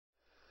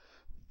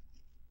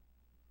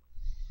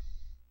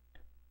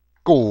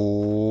Good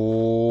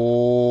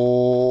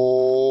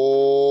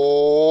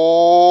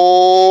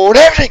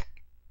evening,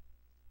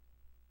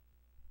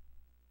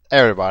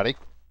 everybody.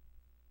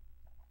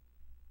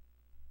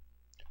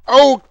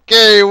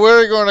 Okay,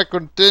 we're gonna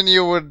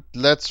continue with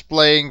Let's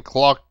Playing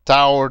Clock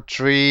Tower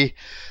 3.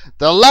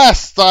 The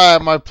last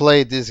time I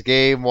played this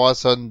game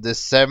was on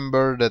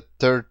December the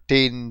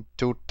 13th,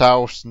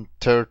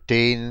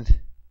 2013.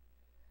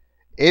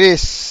 It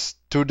is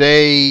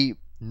today,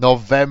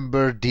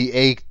 November the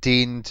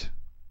 18th,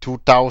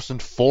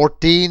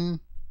 2014.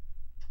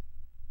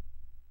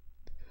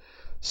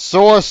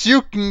 So as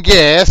you can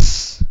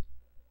guess,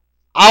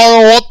 I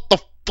don't know what the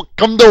fuck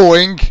I'm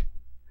doing.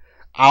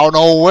 I don't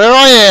know where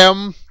I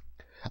am.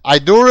 I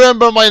do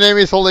remember my name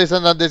is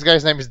Holison and this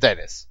guy's name is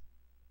Dennis.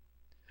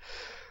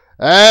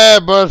 Yeah,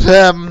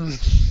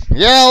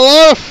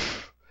 a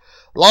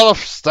lot of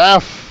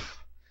stuff,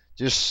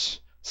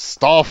 just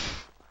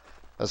stuff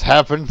has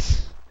happened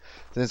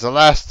since the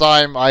last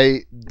time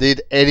I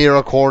did any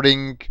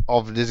recording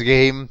of this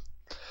game.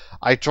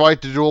 I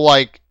tried to do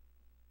like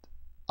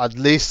at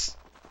least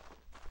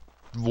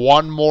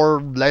one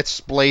more Let's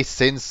Play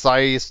since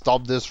I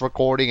stopped this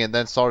recording and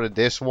then started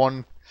this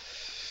one.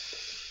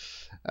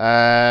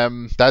 That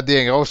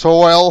didn't go so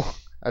well.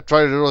 I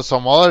tried to do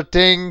some other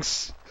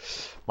things.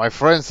 My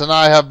friends and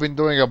I have been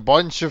doing a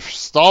bunch of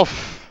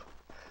stuff,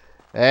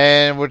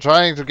 and we're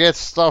trying to get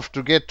stuff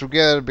to get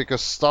together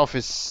because stuff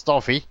is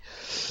stuffy.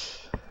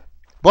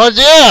 But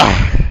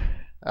yeah,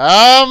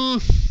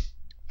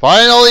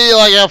 finally,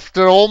 like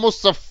after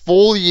almost a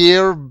full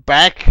year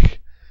back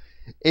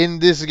in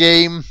this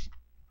game,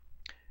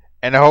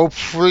 and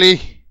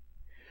hopefully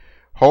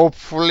it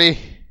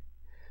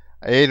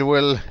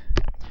will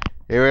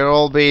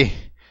all be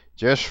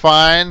just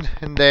fine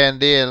and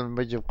dandy. And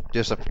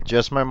just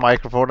adjust my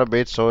microphone a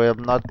bit so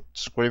I'm not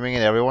screaming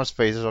in everyone's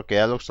faces. Okay,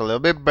 that looks a little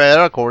bit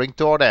better according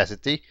to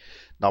Audacity,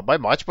 not by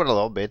much, but a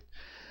little bit.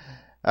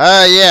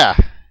 Yeah,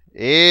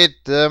 it's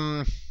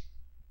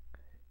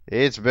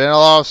been a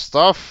lot of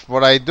stuff,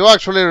 but I do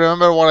actually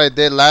remember what I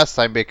did last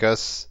time,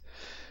 because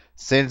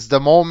since the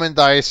moment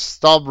I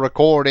stopped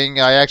recording,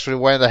 I actually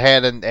went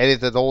ahead and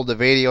edited all the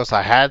videos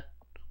I had.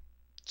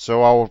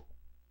 So I'll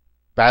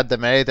bad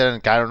them edited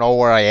and kind of know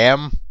where I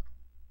am.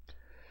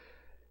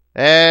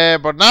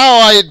 But now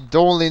I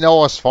only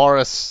know as far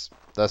as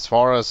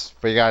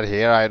we got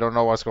here. I don't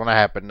know what's gonna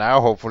happen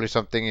now. Hopefully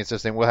something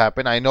interesting will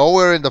happen. I know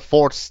we're in the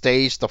 4th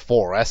stage, the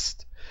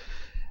forest.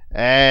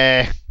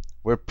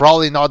 We're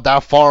probably not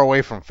that far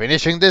away from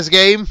finishing this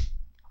game.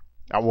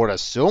 I would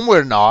assume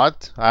we're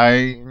not.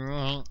 I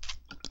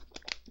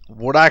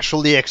would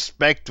actually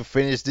expect to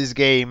finish this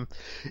game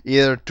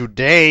either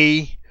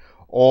today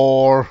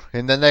or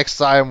in the next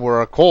time we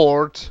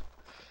record.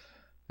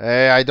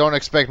 I don't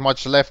expect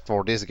much left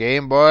for this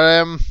game,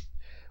 but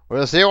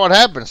we'll see what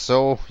happens.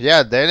 So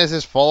yeah, Dennis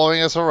is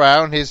following us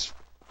around. He's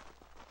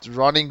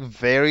running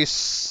very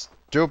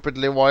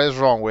stupidly. What is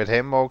wrong with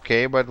him?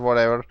 Okay, but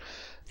whatever.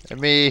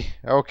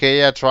 Okay,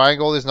 yeah,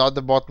 triangle is not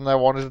the button I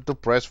wanted to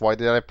press. Why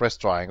did I press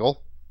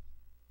triangle?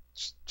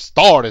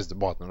 Start is the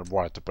button I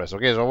wanted to press.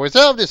 Okay, so we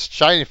still have this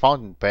shiny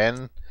fountain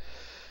pen,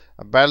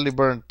 a badly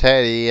burned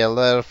teddy, a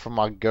letter from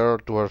a girl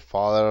to her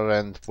father,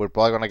 and we're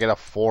probably gonna get a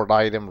 4th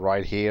item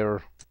right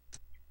here.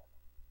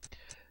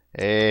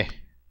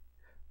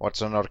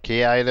 What's on our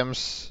key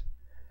items?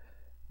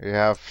 We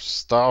have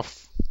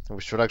stuff,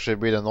 which should actually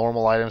be the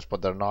normal items,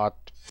 but they're not.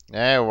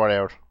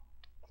 Whatever.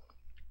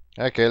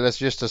 Okay, let's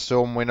just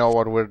assume we know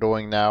what we're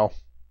doing now.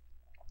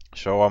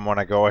 So I'm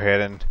gonna go ahead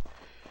and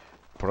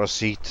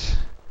proceed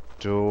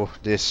to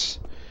this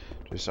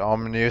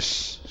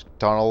ominous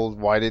tunnel.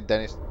 Why did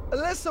Dennis...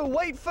 Alyssa,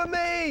 wait for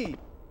me!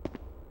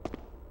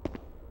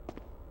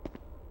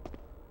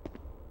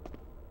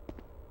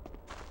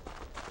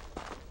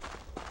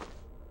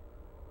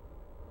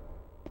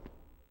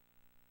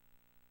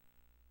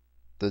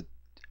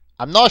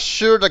 I'm not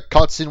sure the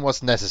cutscene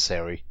was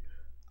necessary.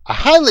 I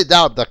highly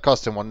doubt the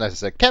cutscene was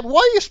necessary. Capcom,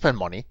 why you spend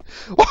money?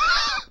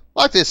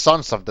 Like the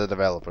sons of the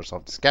developers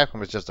of this.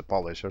 Capcom is just the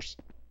publishers.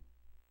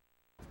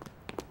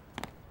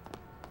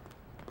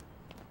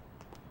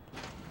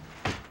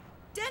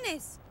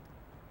 Dennis!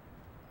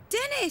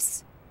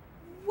 Dennis!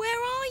 Where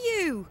are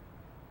you?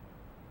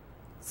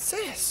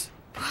 Sis!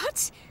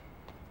 What?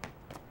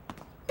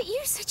 But you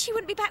said she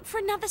wouldn't be back for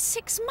another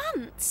 6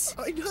 months.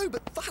 I know,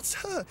 but that's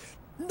her.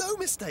 No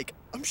mistake.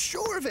 I'm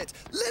sure of it.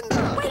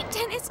 Linda! Wait,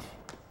 Dennis!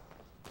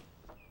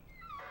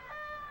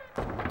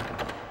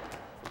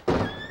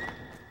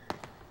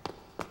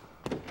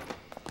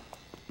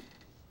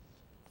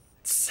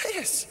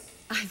 Sis!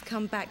 I've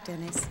come back,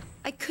 Dennis.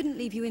 I couldn't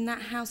leave you in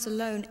that house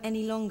alone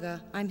any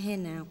longer. I'm here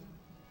now.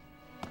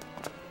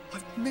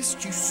 I've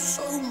missed you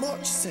so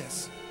much,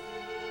 sis.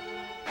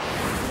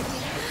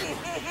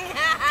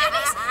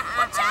 Dennis,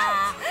 watch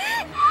out!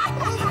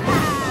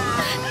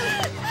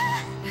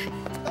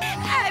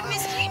 I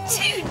missed you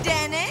too,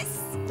 Dennis.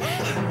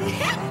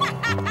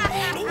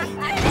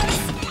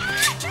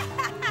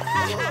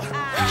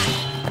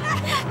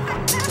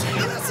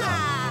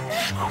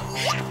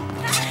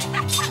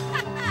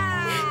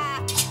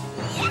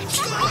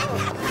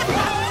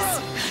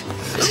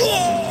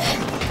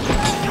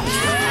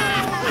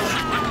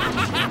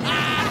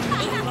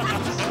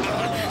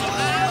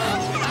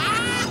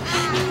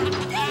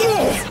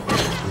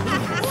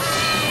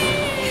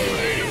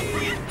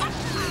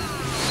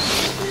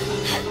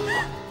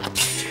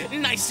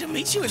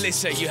 Aren't you,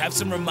 Alyssa? You have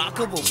some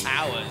remarkable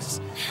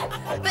powers.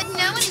 But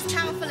no one is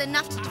powerful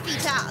enough to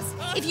defeat us.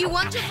 If you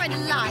want your friend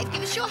alive,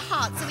 give us your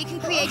heart so we can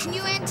create a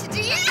new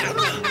entity.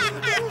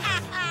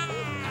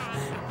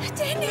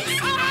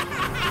 Dennis!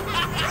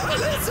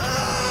 Alyssa!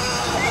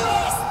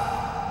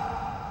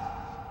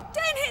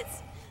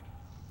 Dennis!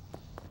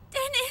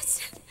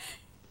 Dennis!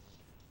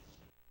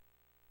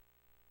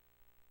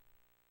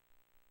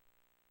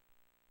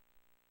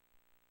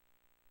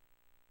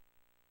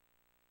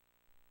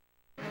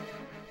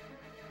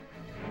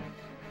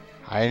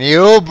 I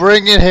knew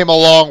bringing him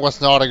along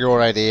was not a good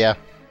idea.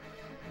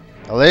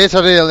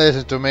 Alyssa didn't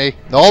listen to me.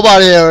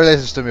 Nobody ever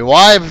listens to me.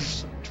 Why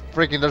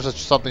freaking there's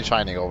something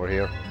shining over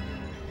here?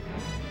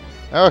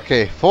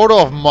 Okay,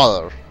 photo of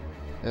mother.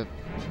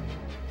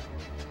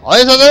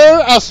 Alyssa, there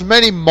are as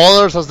many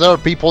mothers as there are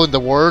people in the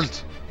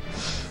world.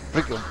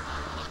 Freaking,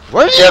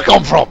 where do you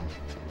come from?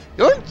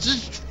 You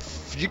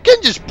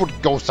can't just put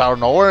ghosts out of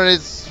nowhere, and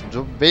it's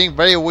being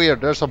very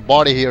weird. There's a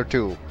body here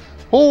too.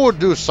 Who would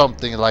do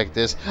something like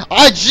this?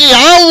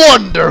 I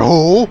wonder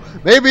who!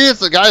 Maybe it's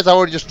the guys that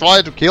were just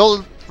trying to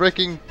kill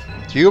freaking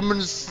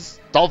humans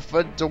stuff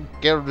and to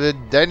get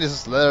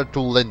Dennis's letter to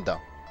Linda.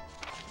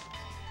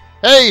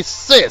 Hey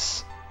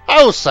sis!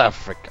 How's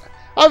Africa?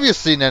 Have you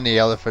seen any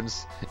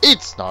elephants?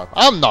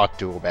 I'm not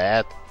too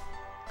bad.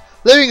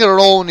 Living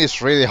alone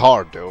is really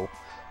hard though.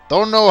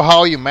 Don't know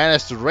how you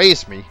managed to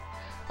raise me.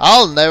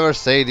 I'll never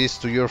say this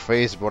to your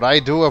face, but I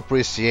do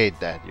appreciate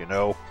that, you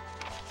know.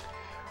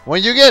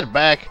 When you get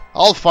back,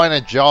 I'll find a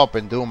job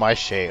and do my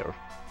share.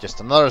 Just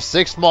another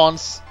 6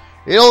 months.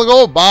 It'll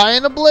go by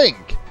in a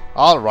blink.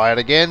 I'll write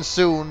again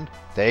soon.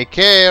 Take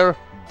care,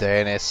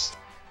 Dennis.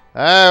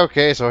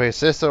 Okay, so his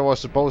sister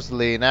was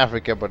supposedly in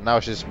Africa, but now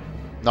she's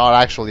not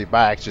actually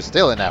back. She's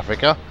still in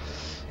Africa.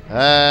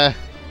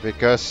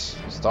 Because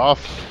stuff.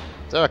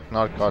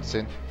 Not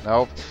cutscene.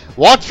 No.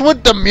 What's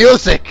with the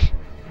music?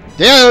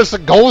 Yeah, there's a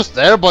ghost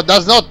there, but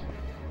that's not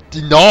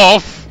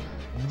enough.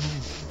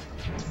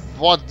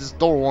 What? This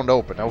door won't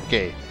open.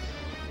 Okay.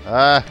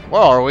 Where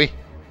are we?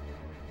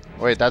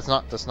 Wait, that's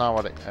not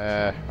what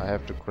I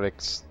have to click.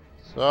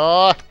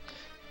 So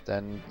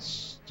then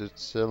to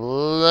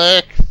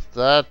select.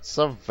 That's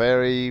a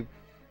very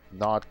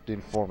not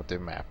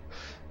informative map.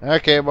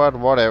 Okay, but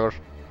whatever.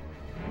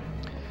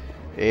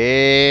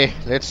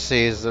 Let's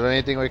see. Is there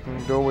anything we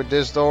can do with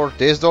this door?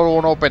 This door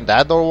won't open.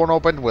 That door won't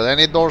open. Will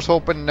any doors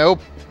open? Nope.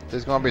 This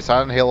is gonna be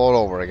Silent Hill all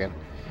over again.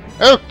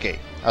 Okay,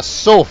 a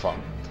sofa.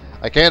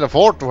 I can't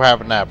afford to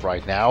have a nap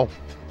right now.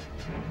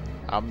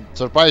 I'm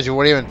surprised you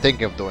were even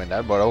thinking of doing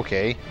that, but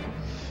okay.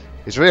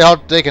 It's really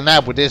hard to take a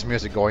nap with this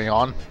music going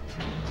on.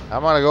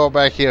 I'm gonna go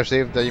back here, see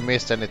if you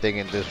missed anything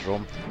in this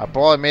room. I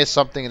probably missed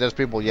something. There's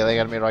people yelling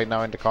at me right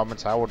now in the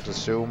comments. I would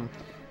assume,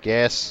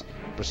 guess,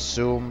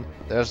 presume.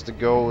 There's the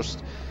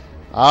ghost.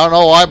 I don't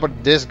know why,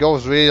 but this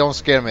ghost really don't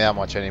scare me that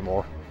much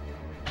anymore.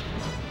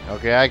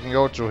 Okay, I can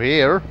go through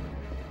here.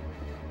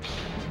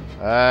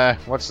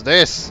 What's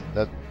this?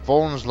 That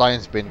phone's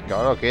line's been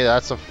cut. Okay,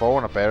 that's a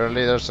phone.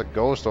 Apparently there's a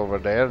ghost over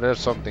there. There's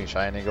something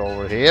shining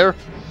over here.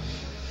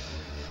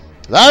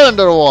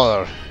 Lavender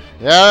water.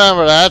 Yeah, I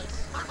remember that.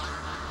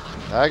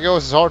 That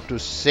ghost is hard to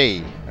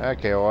see.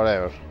 Okay,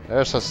 whatever.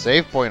 There's a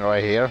save point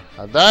right here.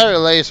 A diary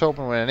lays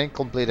open with an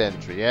incomplete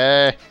entry.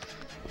 Yeah.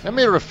 Let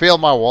me refill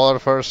my water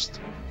first.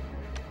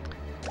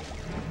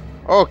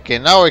 Okay,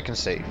 now we can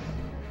save.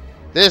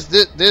 This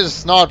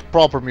is not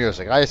proper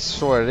music. I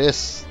swear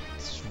this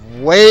is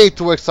way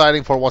too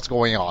exciting for what's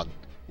going on.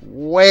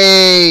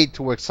 Way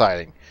too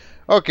exciting.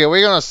 Okay,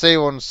 we're gonna save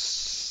on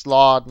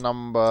slot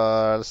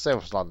number. Let's save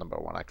on slot number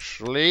 1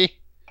 actually.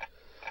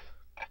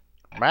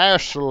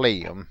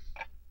 Mausoleum.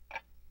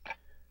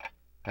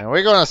 And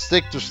we're gonna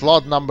stick to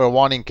slot number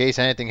 1 in case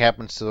anything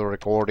happens to the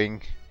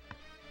recording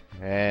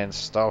and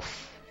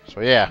stuff.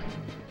 So yeah.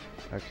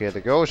 Okay,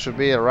 the ghost should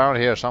be around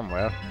here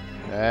somewhere.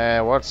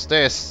 What's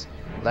this?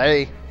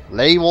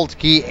 Labeled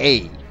key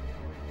A.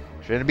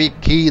 Shouldn't it be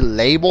key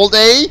labeled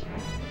A?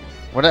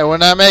 When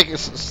I make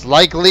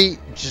slightly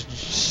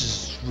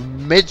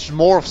smidge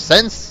more of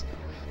sense?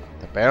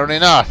 Apparently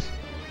not.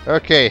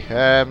 Okay,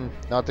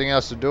 nothing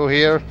else to do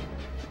here.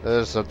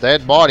 There's a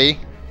dead body.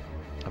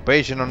 A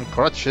patient on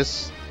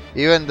crutches.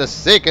 Even the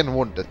sick and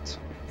wounded.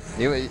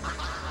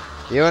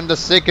 Even the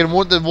sick and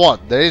wounded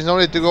what? There is no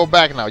need to go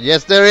back now.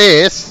 Yes, there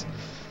is.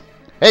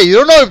 Hey, you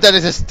don't know if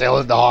Dennis is still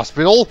in the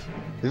hospital.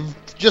 You've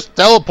just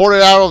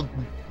teleported out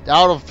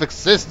of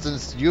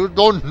existence. You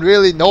don't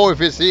really know if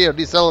he's here.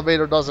 This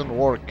elevator doesn't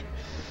work.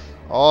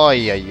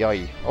 Oy, oy,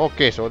 oy.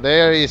 Okay, so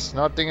there is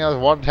nothing else.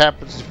 What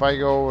happens if I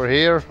go over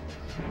here?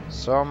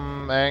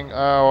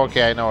 Oh,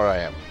 okay, I know where I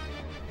am.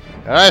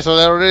 Alright, so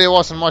there really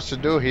wasn't much to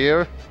do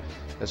here.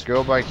 Let's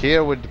go back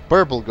here with the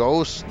purple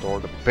ghost,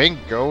 or the pink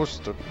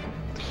ghost, or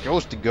the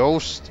ghosty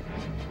ghost.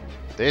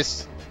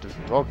 This,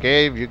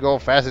 okay, if you go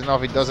fast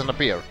enough, it doesn't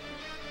appear.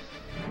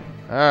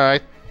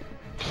 Alright.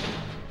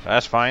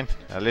 That's fine.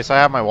 At least I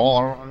have my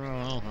wall.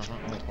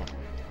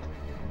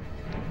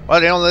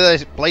 Well, the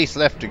only place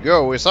left to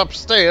go is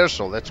upstairs,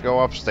 so let's go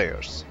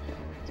upstairs.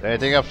 Is there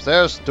anything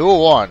upstairs?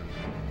 2-1.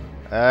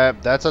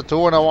 That's a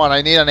 2 and a 1.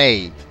 I need an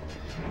A.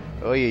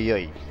 Oy,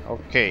 oy.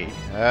 Okay.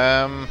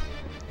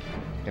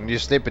 Can you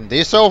sleep in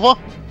this sofa?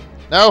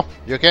 No,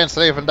 you can't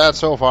sleep in that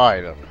sofa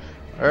either.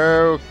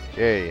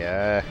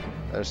 Okay.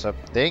 There's a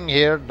thing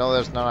here. No,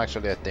 there's not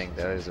actually a thing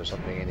there. Is there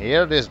something in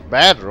here? This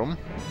bedroom.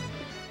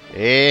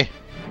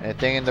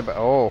 Anything in the...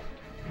 Oh.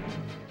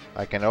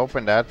 I can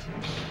open that.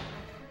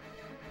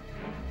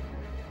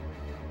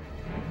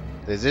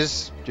 This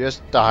is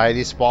just a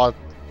hiding spot.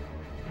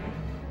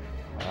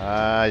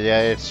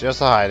 Yeah, it's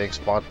just a hiding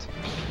spot.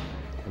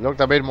 It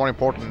looked a bit more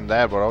important than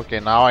that, but okay,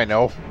 now I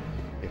know.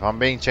 If I'm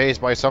being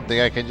chased by something,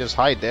 I can just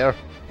hide there.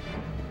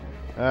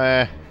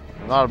 I'm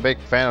not a big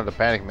fan of the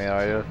panic meter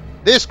either.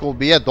 This could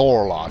be a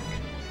door lock.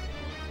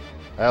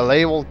 A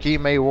label key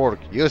may work.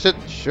 Use it?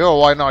 Sure,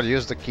 why not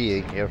use the key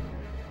in here?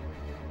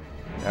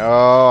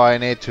 Oh, I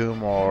need 2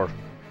 more.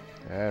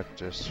 Yeah,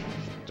 just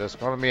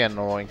gonna be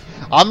annoying.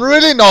 I'm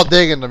really not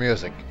digging the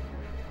music.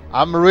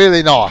 I'm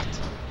really not.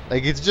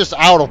 Like, it's just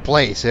out of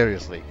place,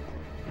 seriously.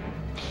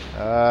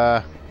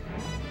 Okay,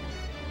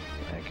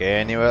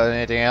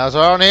 anything else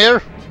around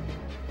here?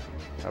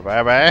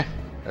 Bye-bye.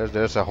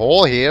 There's a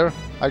hole here.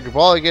 I could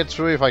probably get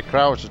through if I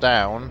crouch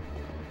down.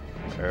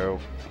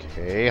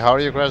 Okay, how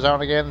do you crouch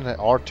down again?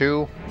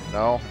 R2?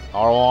 No.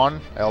 R1?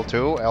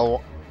 L2?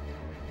 L1?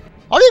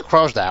 How do you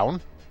crouch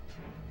down?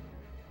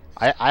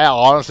 I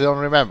honestly don't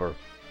remember.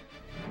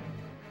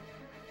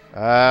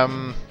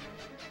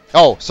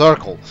 Oh,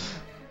 circle.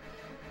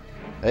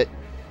 Hey.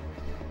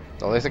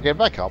 So at least I get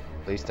back up.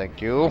 Please,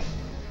 thank you.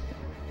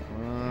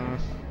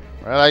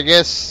 Well, I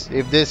guess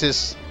if this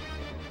is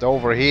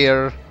over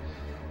here,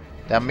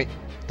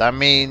 that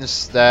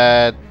means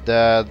that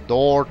the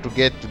door to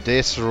get to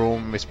this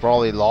room is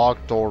probably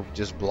locked or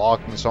just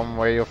blocked in some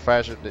way or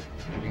fashion. You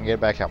can get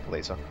back up,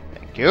 Lisa.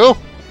 Thank you.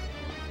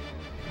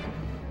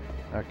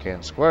 Okay,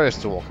 and square is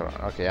to walk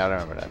around. Okay, I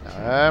remember that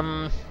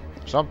now.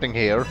 Something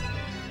here.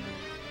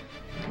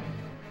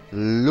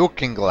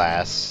 Looking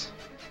glass.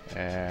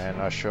 And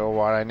not sure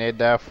what I need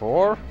that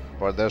for,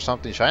 but there's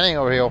something shining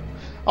over here.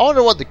 I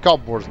wonder what the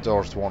cupboard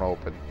doors won't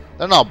open.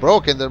 They're not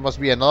broken, there must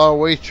be another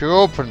way to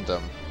open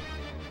them.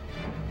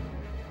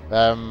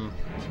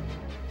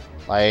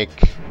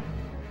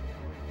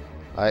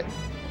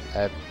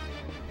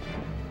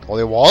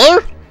 Holy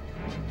water?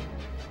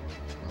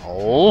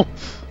 No.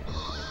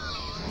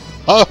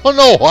 I don't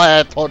know why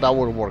I thought that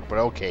would work, but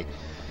okay.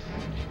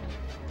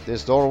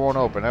 This door won't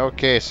open.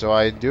 Okay, so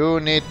I do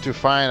need to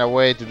find a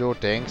way to do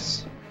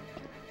things.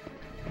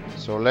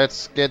 So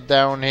let's get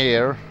down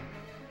here.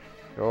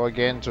 Go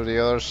again to the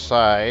other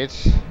side.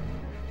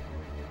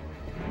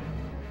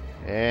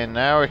 And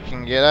now we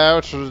can get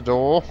out through the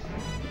door.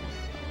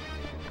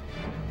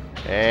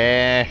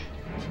 Alright,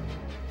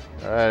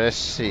 let's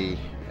see.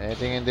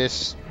 Anything in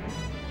this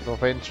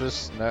of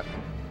interest? No.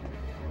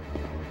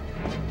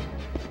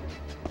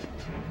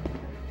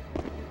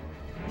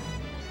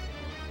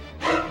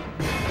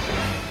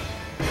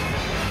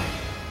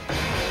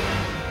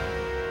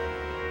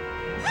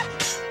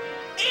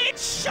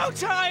 It's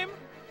showtime!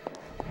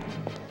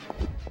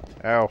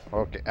 Oh,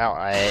 okay. Ow,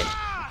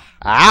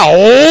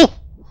 Ow!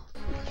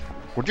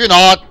 Could you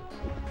not?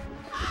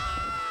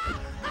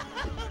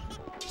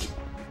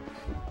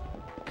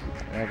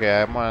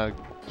 Okay, I'm gonna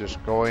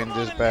just go in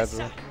this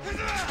bedroom.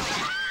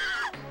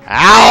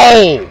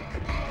 Ow!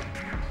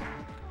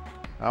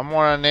 I'm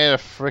gonna need a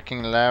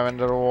freaking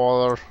lavender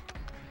water.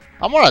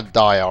 I'm gonna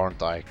die,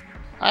 aren't I?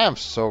 I am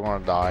so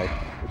gonna die.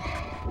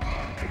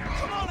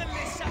 Come on,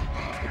 Alyssa!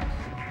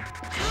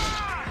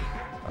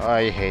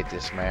 I hate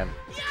this, man.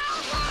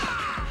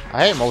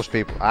 I hate most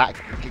people.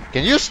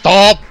 Can you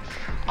stop?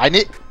 I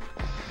need...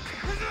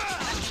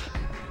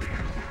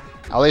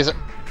 At least...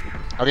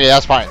 Okay,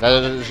 that's fine.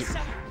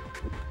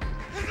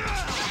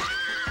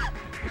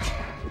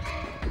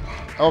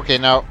 Okay,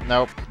 no.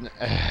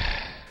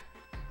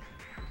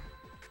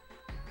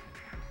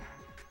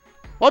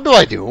 What do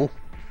I do?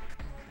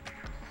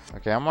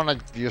 Okay, I'm gonna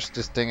use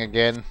this thing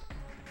again.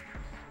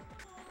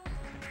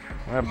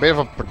 I'm in a bit of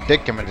a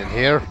predicament in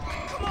here.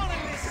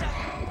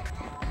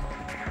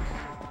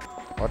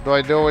 What do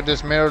I do with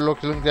this mirror?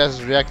 Looking glass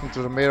is reacting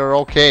to the mirror.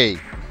 Okay.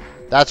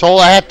 That's all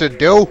I had to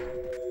do.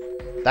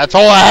 That's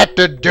all I had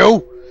to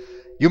do.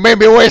 You made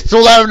me waste 2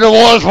 lavender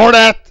waters for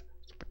that.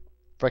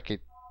 Frick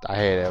it. I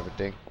hate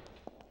everything.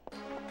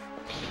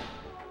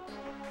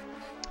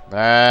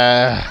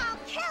 I'll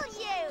kill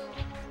you!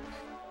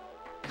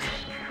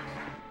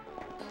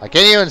 I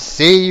can't even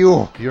see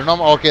you. You're not...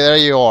 Okay, there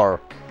you are.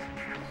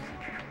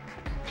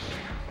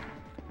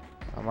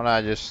 I'm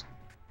gonna just...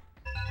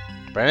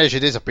 Apparently she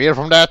disappeared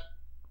from that.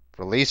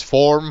 Release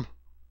form.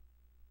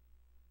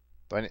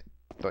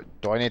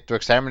 Do I need to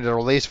examine the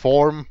release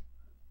form?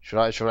 Should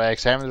I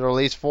examine the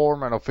release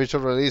form? An official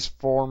release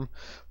form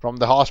from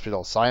the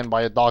hospital signed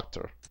by a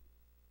doctor.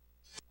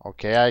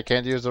 Okay, I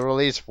can't use the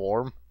release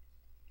form.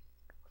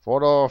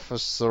 Photo of a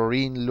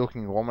serene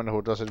looking woman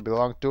who doesn't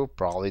belong to,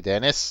 probably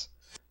Dennis.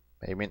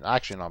 Maybe,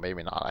 actually no,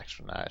 maybe not,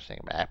 actually, no, I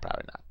think,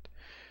 probably not.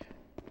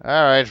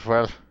 Alright,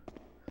 well.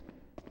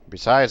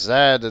 Besides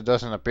that, it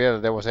doesn't appear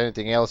that there was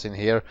anything else in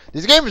here.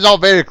 This game is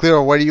not very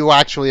clear whether you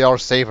actually are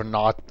safe or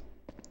not.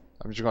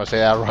 I'm just gonna say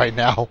that right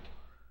now.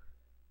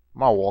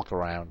 I'm gonna walk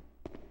around.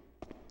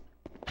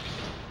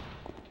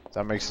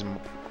 That makes it...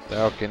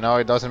 Okay, no,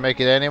 it doesn't make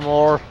it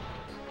anymore.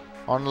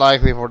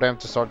 Unlikely for them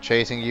to start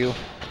chasing you.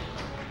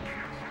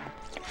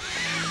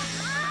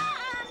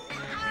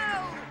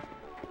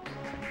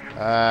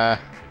 Well,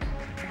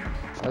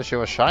 she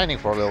was shining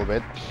for a little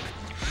bit.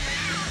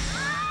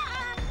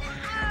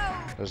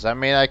 Does that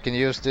mean I can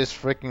use this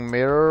freaking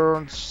mirror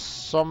on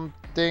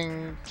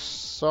something?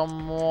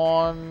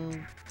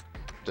 Someone?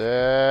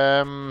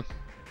 Can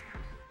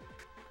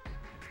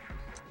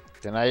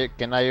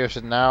I use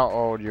it now,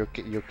 or you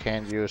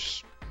can't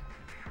use?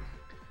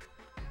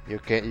 You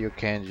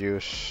can't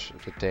use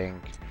the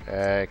thing.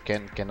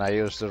 Can I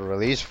use the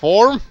release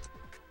form?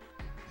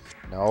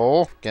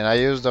 No. Can I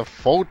use the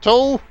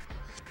photo?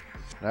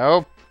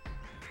 Nope.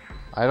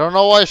 I don't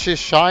know why she's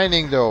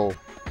shining though.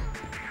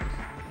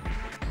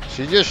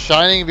 She's just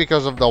shining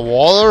because of the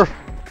water?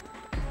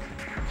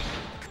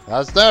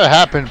 That's never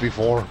happened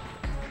before.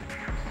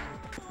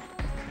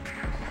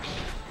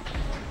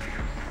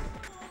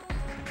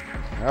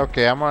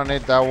 Okay, I'm gonna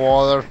need that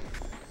water.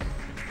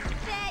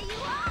 There you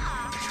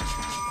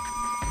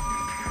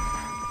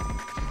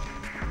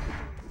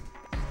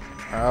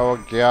are. Oh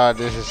god,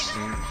 this is...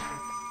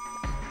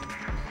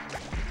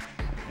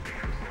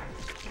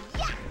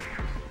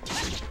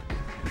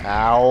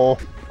 Ow.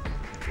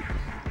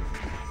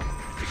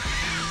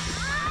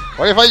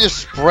 What if I just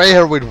spray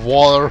her with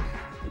water?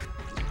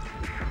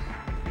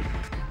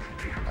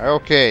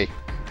 Okay.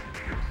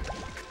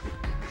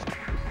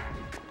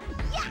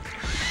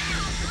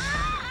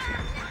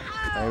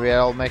 Maybe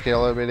I'll make it a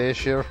little bit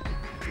easier.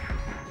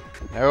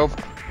 Nope.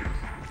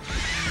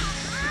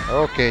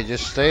 Okay,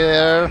 just stay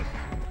there.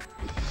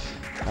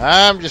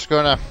 I'm just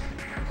gonna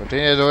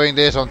continue doing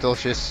this until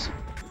she's...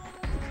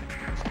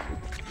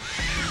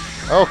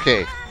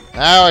 Okay,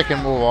 now I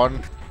can move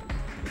on.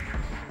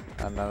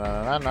 I'm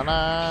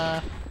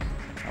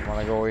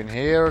gonna go in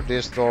here.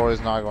 This door is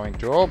not going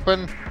to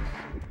open.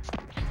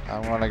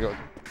 I'm gonna go...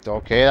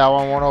 Okay, that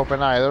one won't open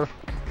either.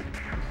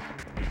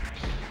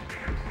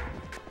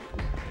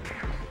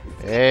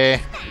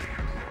 Hey.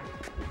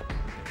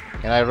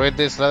 Can I read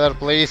this letter,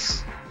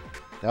 please?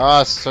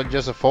 No, it's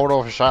just a photo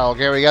of a child.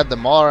 Okay, we got the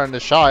mother and the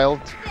child.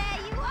 There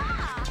you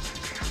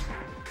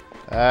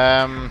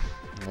are.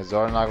 This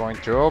door is not going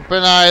to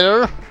open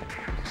either.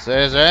 So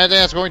is there anything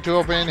that's going to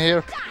open in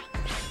here?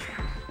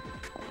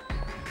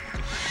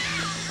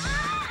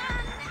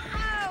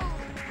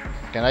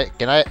 Can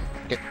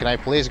I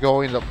please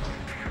go in the...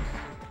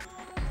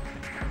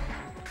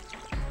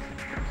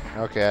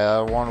 Okay,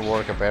 that won't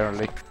work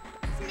apparently.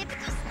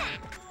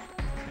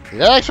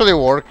 Did that actually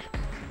work?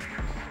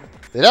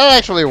 Did that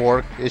actually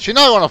work? Is she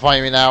not gonna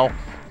find me now?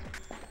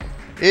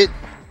 It...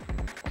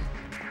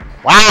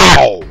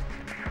 Wow!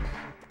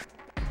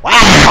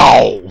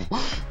 Wow!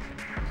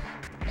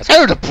 That's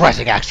kind of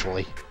depressing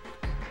actually.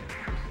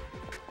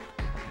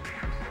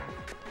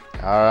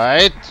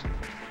 Alright.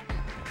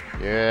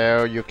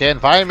 Yeah, you can't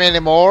find me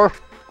anymore.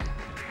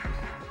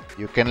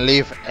 You can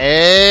leave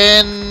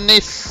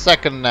any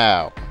second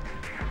now.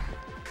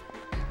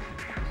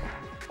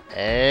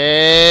 Any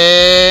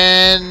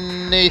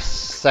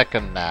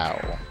second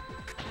now.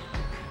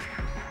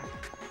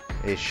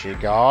 Is she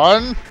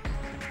gone?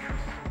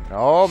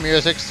 No,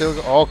 music still.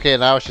 Okay,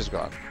 now she's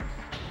gone.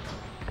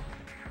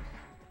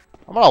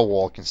 I'm gonna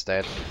walk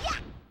instead.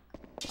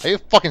 Are you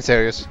fucking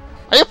serious?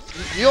 Are you?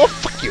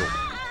 Fuck you!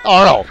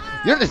 Oh no!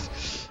 You're this.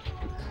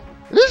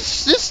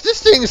 These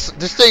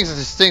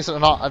things are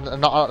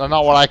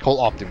not what I call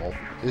optimal.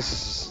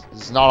 This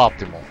is not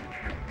optimal.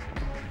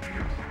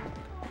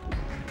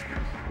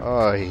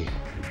 Oy.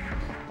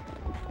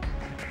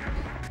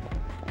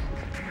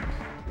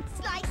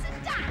 Slice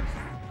and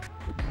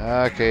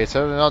dice. Okay, it's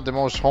certainly not the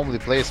most homely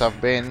place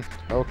I've been.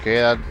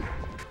 Okay,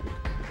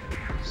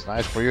 it's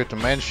nice for you to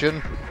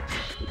mention.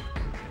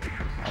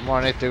 I'm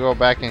gonna need to go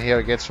back in here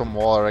and get some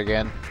water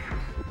again.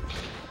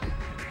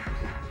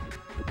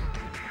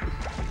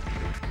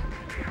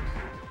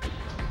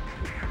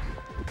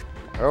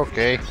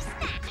 Okay.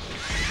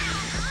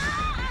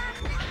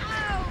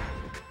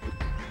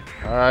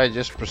 Alright,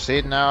 just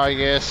proceed now, I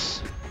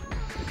guess.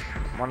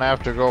 I'm gonna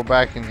have to go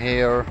back in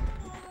here.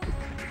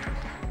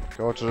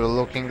 Go to the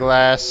looking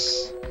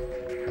glass.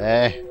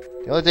 The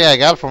only thing I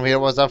got from here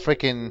was that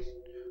freaking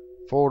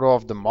photo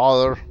of the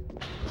mother.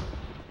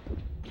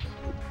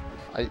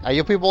 Are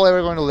you people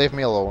ever going to leave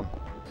me alone?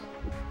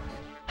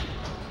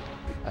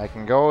 I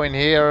can go in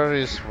here.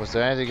 Was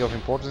there anything of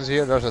importance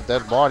here? There's a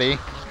dead body.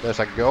 There's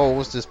a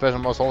ghost. This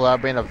person must all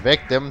have been a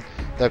victim.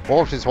 The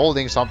corpse is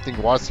holding something.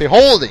 What's he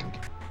holding?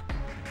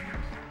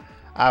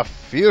 A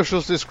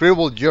furiously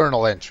scribbled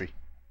journal entry.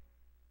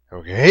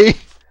 Okay.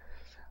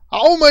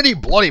 How many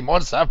bloody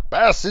months have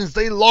passed since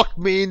they locked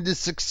me in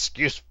this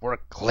excuse for a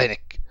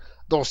clinic?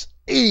 Those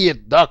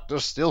idiot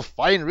doctors still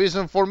find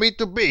reason for me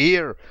to be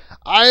here.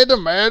 I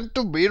demand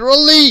to be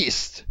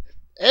released.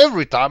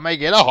 Every time I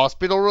get a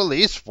hospital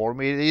release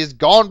form, it is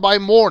gone by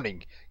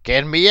morning.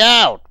 Get me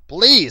out.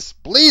 Please,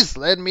 please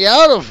let me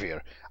out of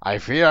here. I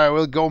fear I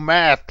will go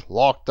mad,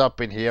 locked up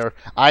in here.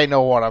 I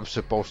know what I'm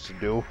supposed to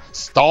do.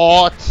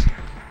 Stop.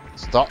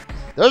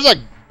 There's a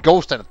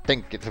ghost and I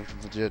think it's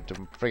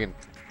freaking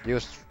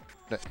use.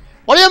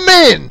 What do you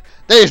mean?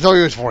 There is no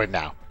use for it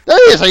now.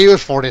 There is a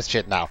use for this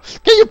shit now.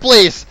 Can you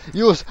please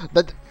use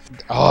that?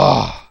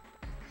 Oh.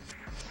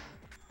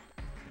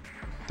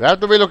 Do I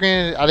have to be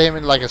looking at him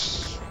in like a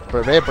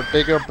very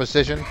particular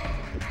position?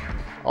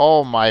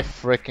 Oh my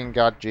freaking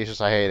god,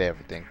 Jesus, I hate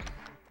everything.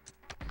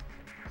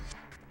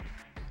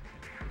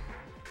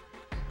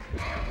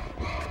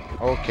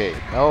 Okay,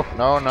 no.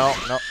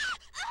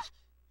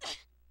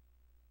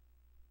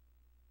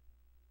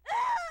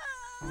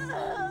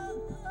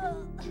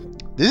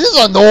 This is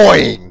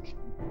annoying.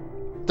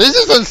 This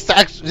is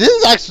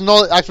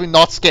actually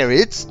not scary.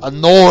 It's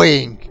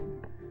annoying.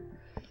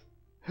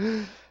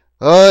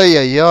 Ay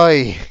ay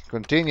ay.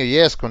 Continue.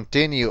 Yes,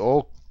 continue.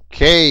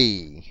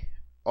 Okay.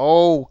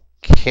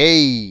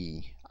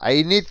 Okay.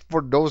 I need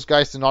for those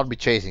guys to not be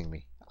chasing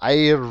me.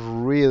 I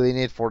really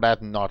need for that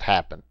to not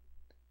happen.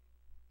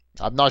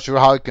 I'm not sure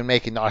how I can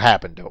make it not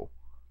happen though.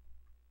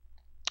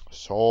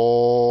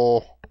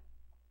 So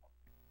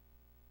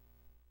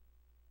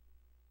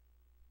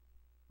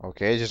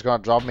okay, just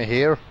gonna drop me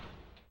here.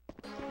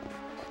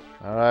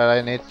 Alright,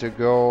 I need to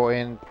go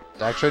in.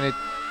 Actually,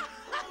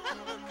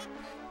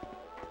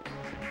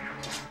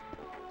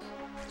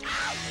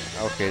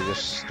 okay,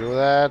 just do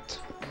that.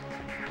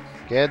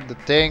 Get the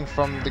thing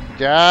from the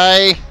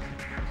guy.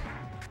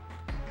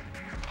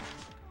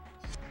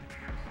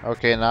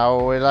 Okay, now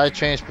will I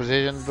change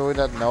position doing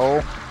that?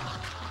 No.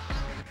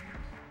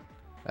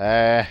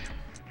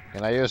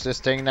 Can I use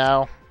this thing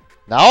now?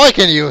 Now I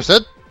can use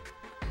it.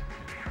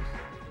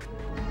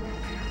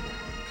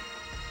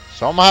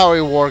 Somehow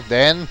it worked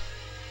then.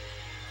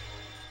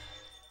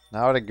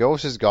 Now the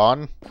ghost is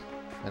gone.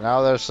 And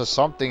now there's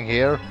something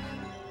here.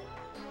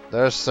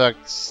 There's a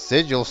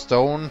sigil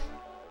stone.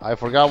 I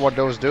forgot what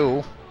those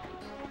do.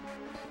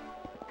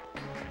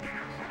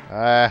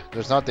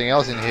 There's nothing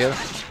else in here.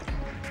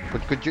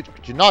 Could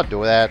you not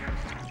do that?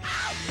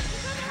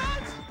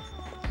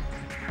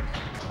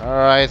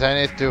 Alright,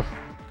 I need to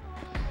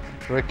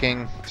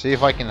freaking see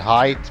if I can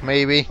hide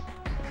maybe.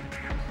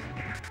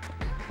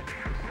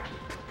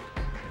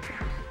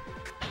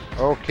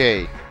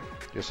 Okay,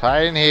 just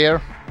hide in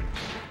here.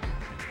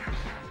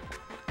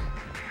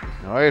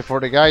 Wait for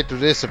the guy to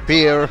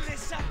disappear.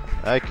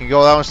 I can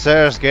go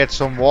downstairs, get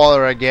some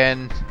water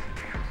again.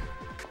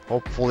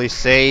 Hopefully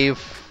save.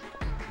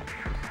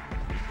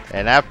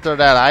 And after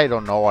that, I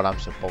don't know what I'm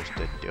supposed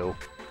to do.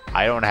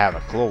 I don't have a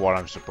clue what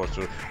I'm supposed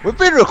to do. We've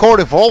been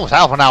recording for almost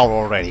half an hour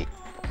already.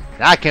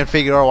 And I can't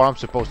figure out what I'm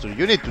supposed to do.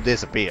 You need to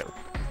disappear,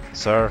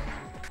 sir.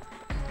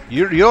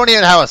 You don't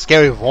even have a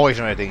scary voice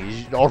or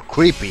anything. Or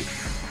creepy.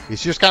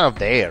 It's just kind of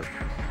there.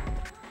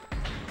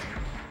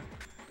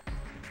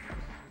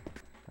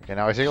 Okay,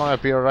 now is he gonna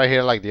appear right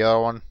here like the other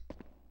one?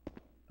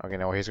 Okay,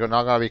 no, he's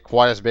not gonna be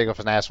quite as big of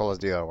an asshole as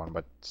the other one,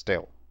 but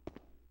still.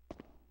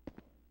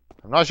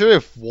 I'm not sure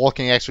if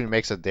walking actually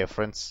makes a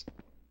difference.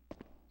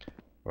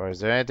 Or is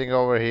there anything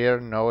over here?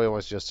 No, it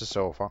was just a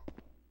sofa.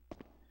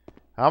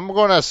 I'm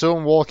gonna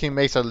assume walking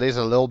makes at least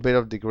a little bit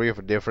of degree of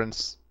a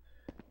difference.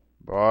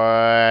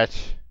 But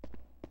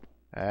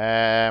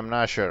I'm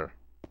not sure.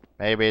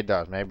 Maybe it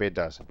does, maybe it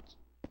doesn't.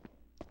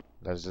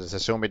 Let's just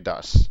assume it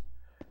does.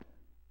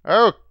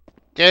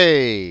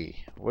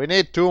 Okay. We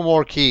need 2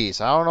 more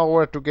keys. I don't know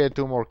where to get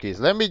 2 more keys.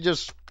 Let me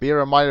just be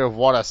reminded of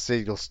what a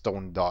sigil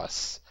stone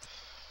does.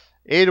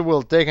 It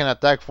will take an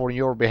attack for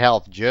your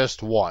behalf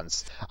just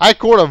once. I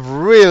could have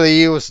really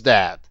used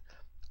that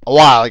a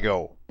while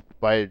ago.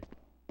 By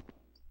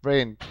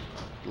brain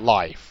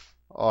life.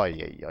 Ay,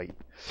 ay, ay.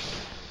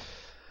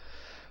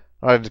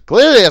 Alright,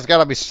 clearly there's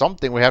gotta be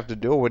something we have to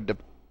do with the...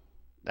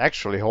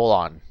 Actually, hold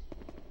on.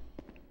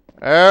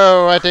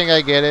 Oh, I think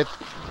I get it.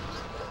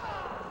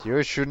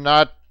 You should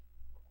not...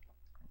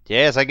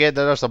 Yes, I get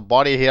that there's a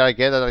body here. I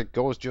get that the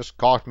ghost just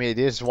caught me.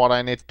 This is what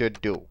I need to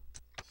do.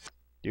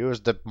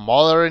 Use the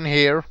mother in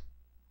here.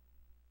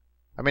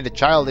 I mean the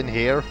child in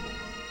here.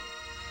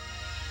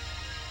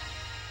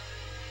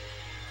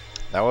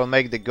 That will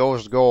make the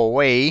ghost go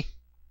away.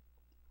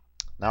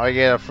 Now I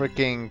get a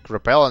freaking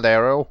repellent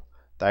arrow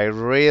that I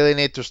really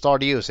need to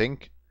start using.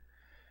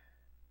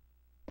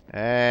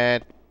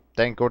 And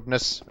thank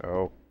goodness.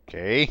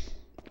 Okay.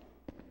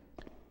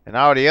 And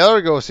now the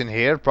other ghost in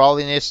here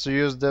probably needs to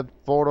use the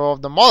photo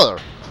of the mother.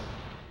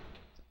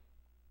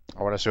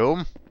 I would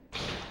assume.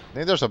 I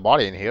think there's a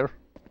body in here.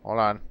 Hold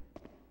on.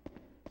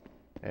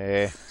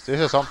 This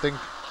is something.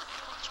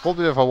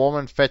 Sculpted of a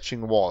woman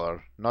fetching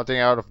water. Nothing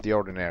out of the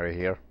ordinary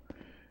here.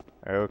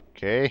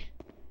 Okay.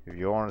 If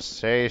you want to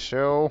say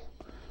so.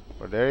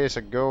 But there is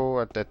a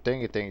go at that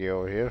thingy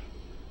over here.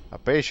 A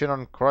patient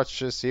on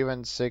crutches,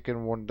 even sick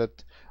and wounded.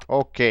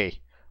 Okay.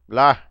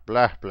 Blah,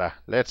 blah, blah.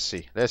 Let's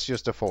see. Let's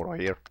use the photo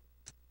here.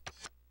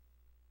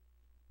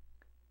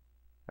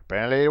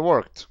 Apparently it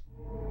worked.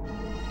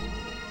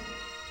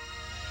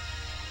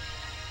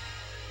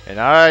 And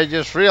I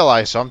just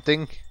realized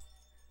something.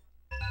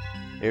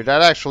 If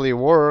that actually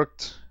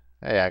worked...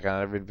 Hey, I can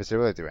have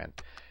invisibility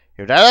vent.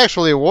 If that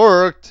actually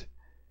worked,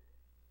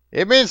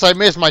 it means I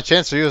missed my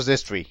chance to use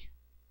this tree.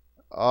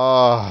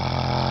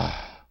 Well,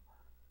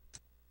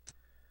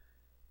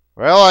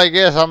 I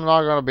guess I'm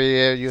not gonna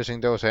be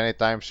using those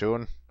anytime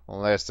soon.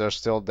 Unless they're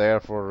still there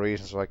for a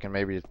reason, so I can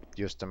maybe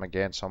use them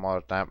again some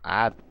other time.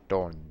 I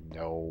don't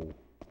know.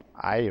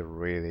 I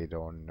really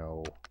don't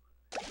know.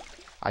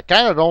 I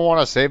kind of don't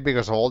want to save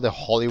because of all the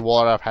holy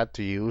water I've had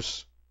to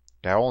use.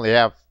 I only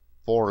have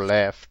 4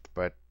 left,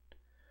 but...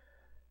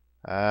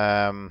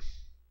 yeah,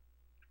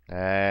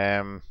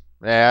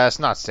 let's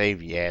not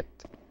save yet.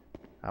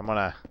 I'm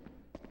gonna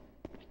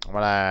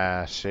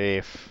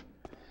save.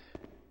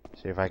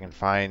 See if I can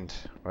find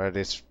where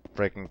this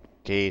freaking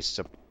key is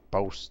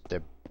supposed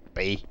to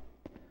be.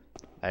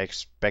 I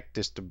expect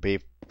this to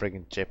be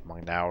freaking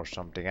chipmunk now or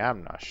something.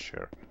 I'm not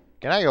sure.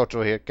 Can I go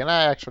through here? Can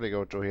I actually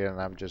go through here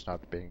and I'm just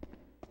not being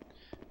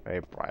very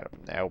bright?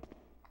 Nope.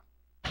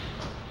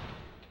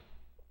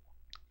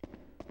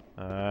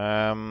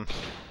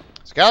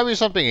 There's gotta be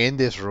something in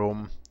this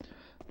room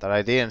that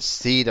I didn't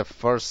see the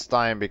first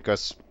time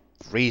because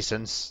of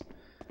reasons.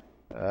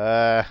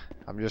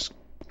 I'm just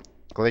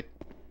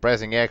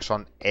pressing X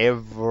on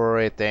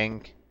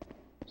everything.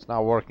 It's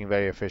not working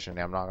very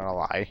efficiently, I'm not gonna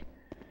lie.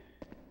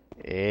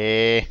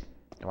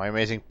 Am I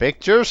missing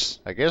pictures?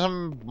 I guess I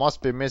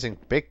must be missing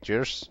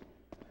pictures.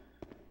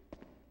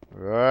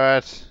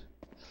 But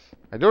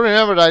I do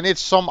remember that I need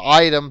some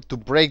item to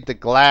break the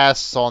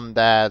glass on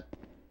that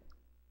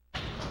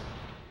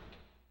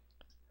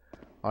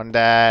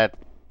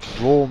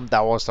room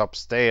that was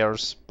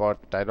upstairs, but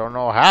I don't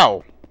know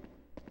how.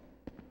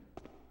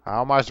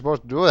 How am I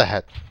supposed to do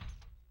that?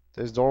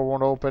 This door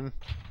won't open.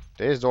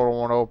 This door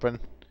won't open.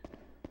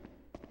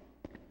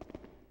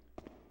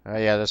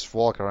 Yeah, let's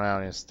walk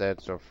around instead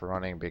of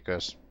running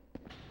because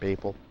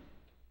people.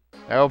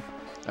 Nope.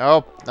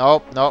 Nope.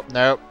 Nope. Nope.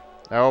 Nope.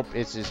 Nope.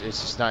 It's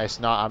just not. It's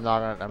not.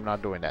 I'm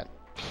not doing that.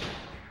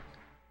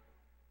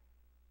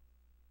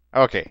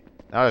 Okay.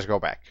 Now let's go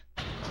back.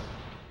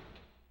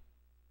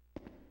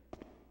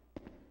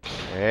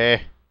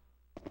 Okay.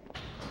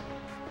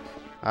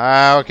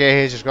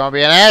 Okay, he's just gonna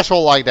be an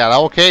asshole like that.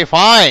 Okay,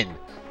 fine.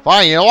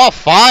 Fine, you know what?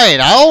 Fine.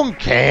 I don't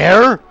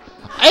care.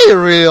 I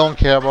really don't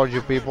care about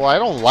you people. I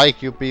don't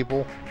like you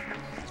people.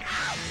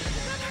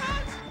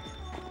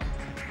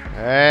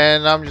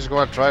 And I'm just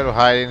gonna try to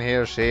hide in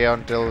here, see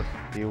until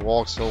he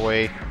walks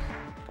away.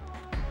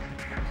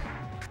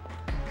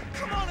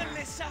 Come on,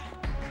 Alyssa.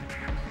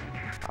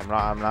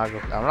 I'm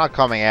not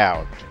coming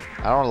out.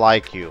 I don't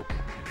like you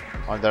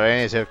under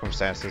any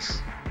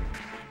circumstances.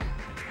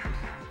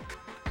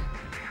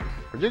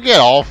 Would you get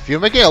off? You're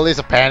making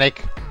Alyssa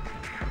panic.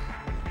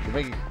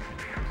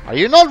 Are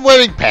you not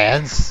wearing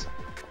pants?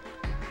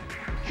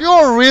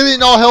 You're really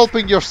not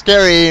helping your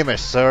scary image,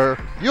 sir.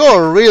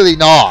 You're really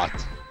not.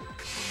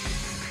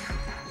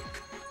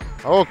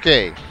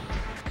 Okay.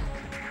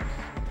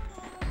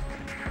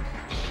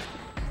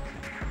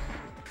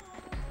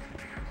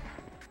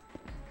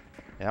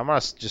 Yeah, I'm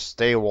gonna just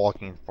stay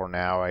walking for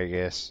now, I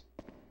guess.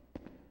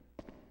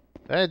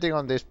 Is there anything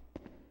on this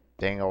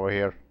thing over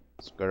here?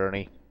 It's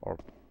gurney. Or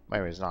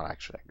maybe it's not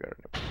actually a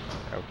gurney.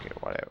 Okay,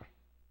 whatever.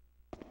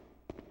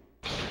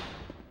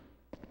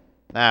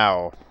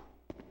 Now,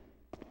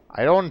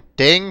 I don't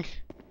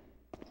think...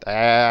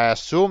 I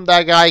assume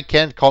that guy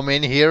can't come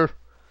in here.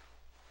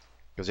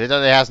 Because he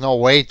has no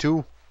way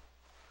to.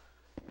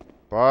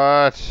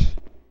 But...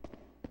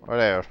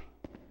 whatever.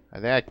 I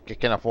think I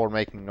can afford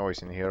making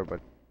noise in here, but...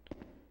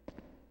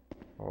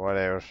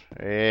 whatever.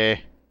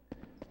 I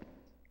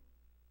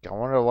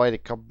wonder why the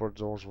cupboard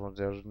doors were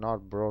they're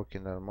not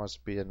broken. There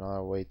must be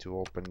another way to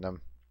open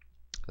them.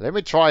 Let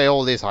me try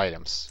all these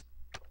items.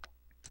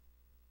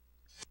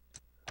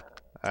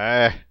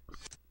 Yeah,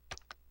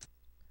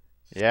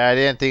 I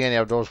didn't think any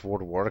of those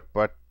would work,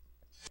 but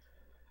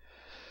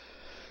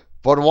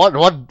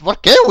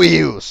what can we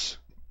use?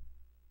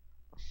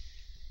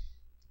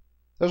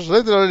 There's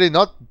literally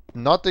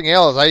nothing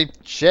else. I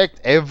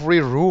checked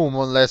every room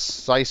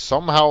unless I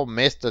somehow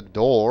missed a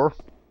door.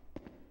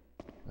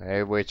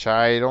 Which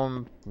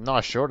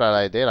not sure that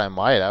I did. I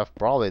might have,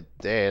 probably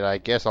did. I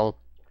guess I'll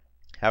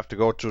have to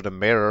go through the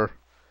mirror.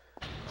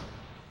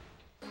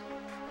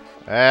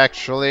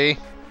 Actually,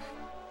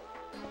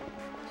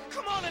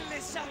 Come on,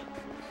 Alyssa.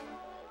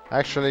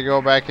 actually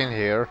go back in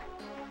here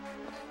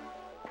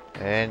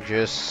and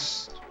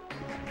just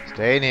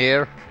stay in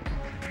here.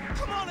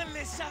 Come on,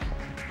 Alyssa.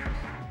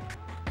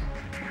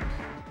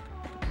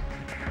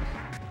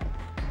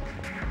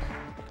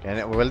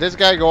 And will this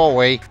guy go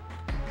away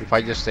if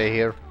I just stay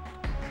here?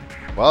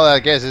 Well, I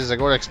guess this is a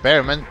good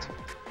experiment.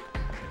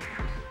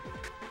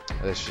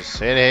 Let's just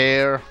sit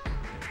here,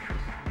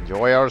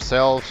 enjoy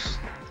ourselves,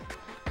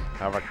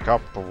 have a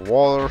cup of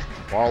water,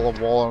 bottle of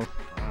water.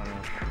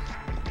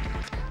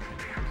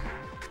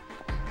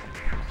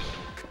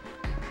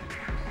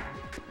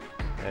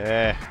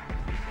 Yeah.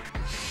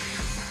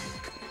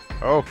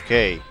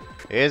 Okay,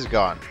 it's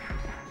gone.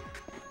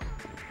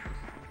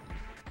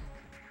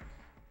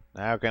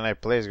 How can I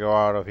please go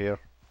out of here?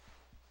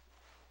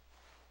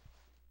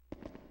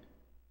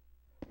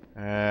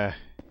 Yeah,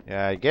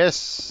 I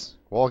guess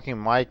walking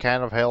might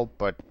kind of help,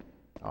 but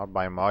not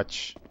by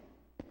much.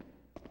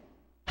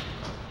 I'm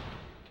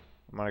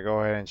gonna go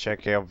ahead and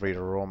check every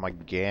room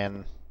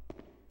again,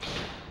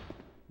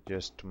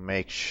 just to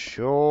make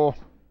sure.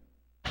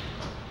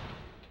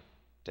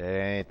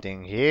 There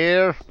anything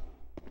here?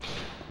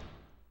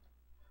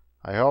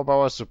 I hope I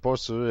was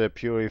supposed to do the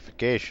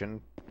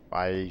purification.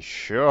 I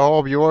sure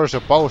hope you were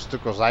supposed to,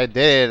 because I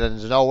did, and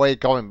there's no way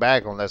coming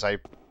back unless I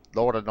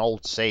load an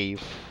old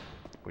save,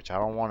 which I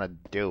don't want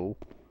to do.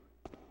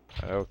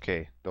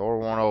 Okay, door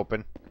won't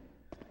open.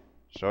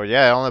 So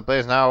yeah, the only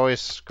place now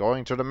is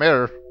going to the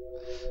mirror.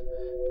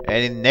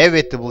 And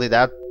inevitably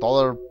that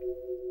other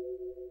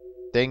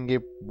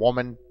thingy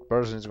woman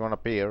person is gonna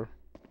appear.